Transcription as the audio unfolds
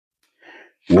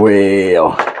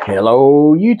Well,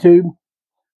 hello YouTube.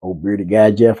 Old bearded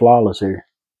guy Jeff Lawless here.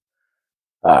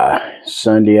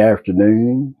 Sunday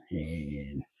afternoon,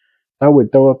 and I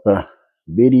would throw up a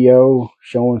video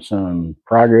showing some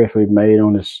progress we've made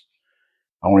on this.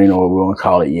 I don't even know what we want to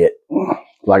call it yet.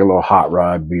 It's like a little hot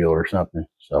rod build or something.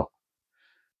 So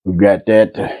we've got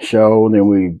that to show. Then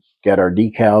we've got our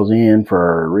decals in for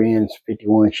our Ren's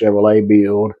 51 Chevrolet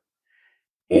build.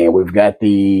 And we've got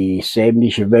the 70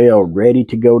 Chevelle ready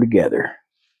to go together.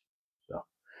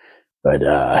 But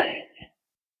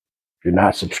if you're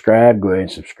not subscribed, go ahead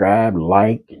and subscribe,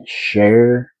 like, and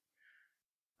share.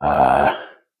 Leave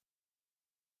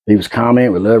us a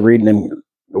comment. We love reading them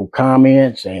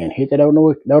comments, and hit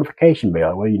that notification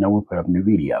bell. Well, you know we'll put up a new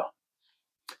video.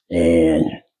 And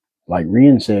like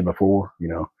Ren said before, you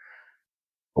know,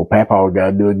 old Papa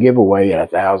got to do a giveaway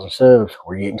at 1,000 subs.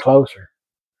 We're getting closer.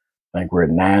 I think we're at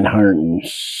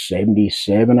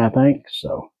 977, I think.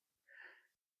 So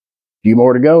a few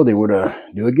more to go, then we'll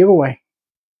do a giveaway.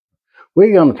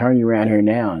 We're going to turn you around here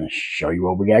now and show you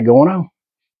what we got going on.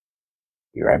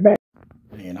 Be right back.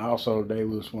 And also today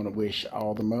we just want to wish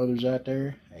all the mothers out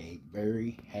there a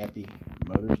very happy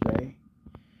Mother's Day.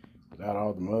 Without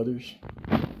all the mothers,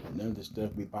 none of this stuff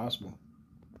would be possible.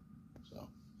 So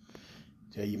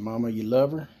tell your mama you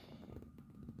love her.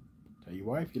 Tell your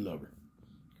wife you love her.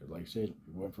 Because like I said, if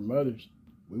it wasn't for mothers,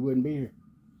 we wouldn't be here.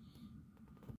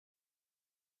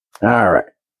 All right.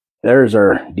 There's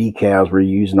our decals we're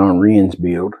using on Ren's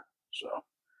build. So,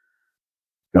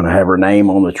 going to have her name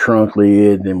on the trunk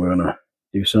lid. Then we're going to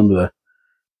do some of the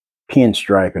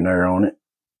pinstriping there on it.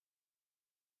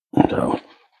 So,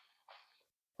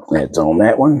 that's on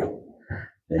that one.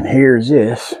 And here's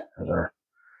this. That's our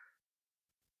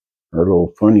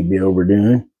little funny build we're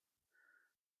doing.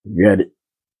 We got it.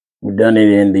 We've done it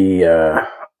in the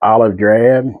olive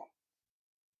drab.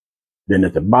 Then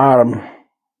at the bottom,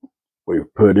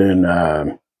 we've put in,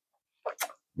 I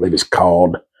believe it's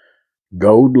called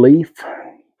gold leaf.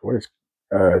 What is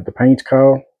the paint's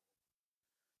called?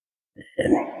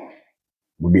 And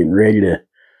we're getting ready to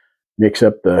mix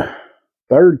up the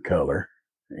third color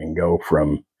and go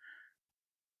from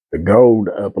the gold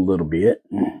up a little bit.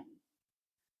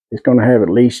 It's going to have at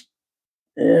least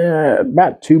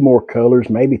about 2 more colors,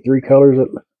 maybe 3 colors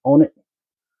on it.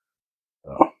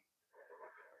 So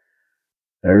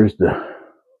there's the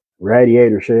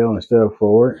radiator shell and stuff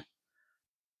for it.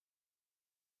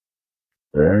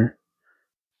 There.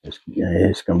 It's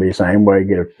going to be the same way.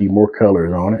 Get a few more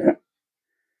colors on it.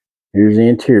 Here's the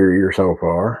interior so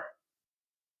far.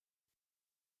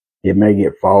 It may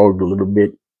get fogged a little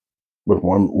bit with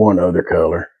one other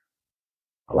color.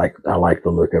 I like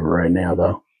the look of it right now,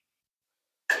 though.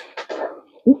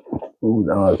 Ooh,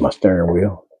 oh, that's my steering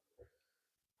wheel.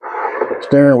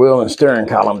 Steering wheel and steering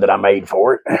column that I made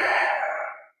for it.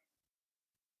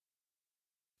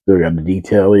 Still got to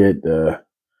detail it. The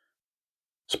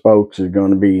spokes is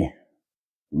going to be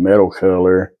metal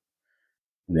color.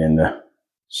 Then the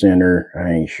center,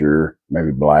 I ain't sure,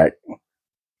 maybe black.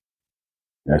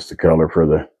 That's the color for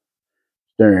the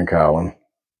steering column.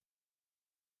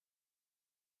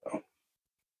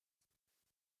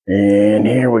 And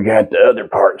here we got the other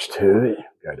parts to it.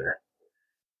 Got our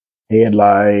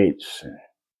headlights,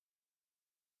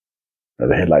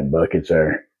 the headlight buckets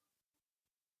there.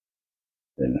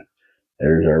 Then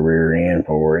there's our rear end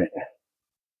for it.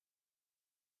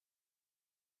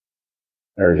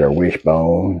 There's our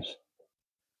wishbones.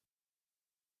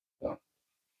 So,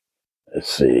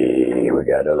 let's see, we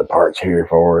got other parts here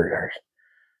for it. There's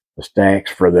the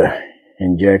stacks for the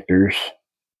injectors.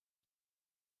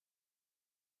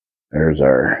 There's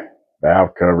our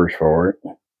valve covers for it.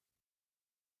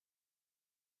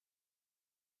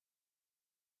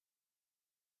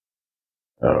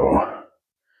 So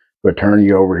we'll turn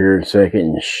you over here in a second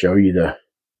and show you the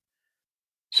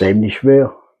 70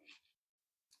 Chevelle.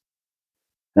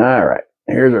 All right,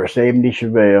 here's our 70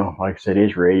 Chevelle. Like I said,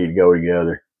 it's ready to go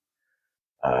together.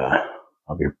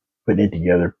 I'll be putting it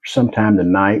together sometime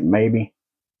tonight, maybe.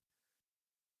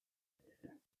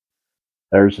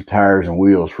 There's the tires and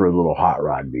wheels for a little hot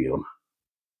rod build.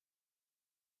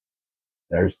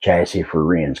 There's the chassis for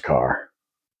Ren's car.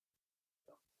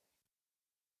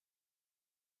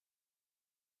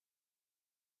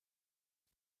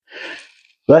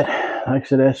 But like I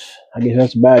said, I guess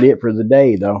that's about it for the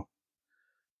day, though.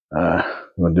 I'm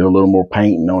gonna do a little more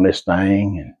painting on this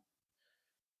thing and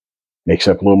mix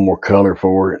up a little more color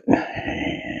for it.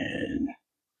 And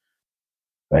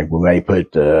I think we may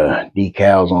put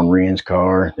decals on Ren's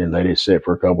car, then let it sit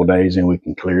for a couple days, and we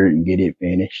can clear it and get it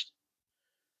finished.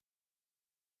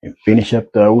 And finish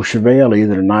up the old Chevelle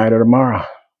either tonight or tomorrow.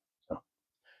 So,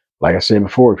 Like I said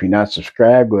before, if you're not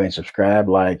subscribed, go ahead and subscribe,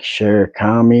 like, share,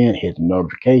 comment, hit the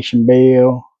notification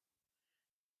bell.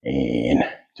 And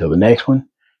till the next one,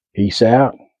 peace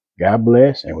out. God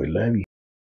bless, and we love you.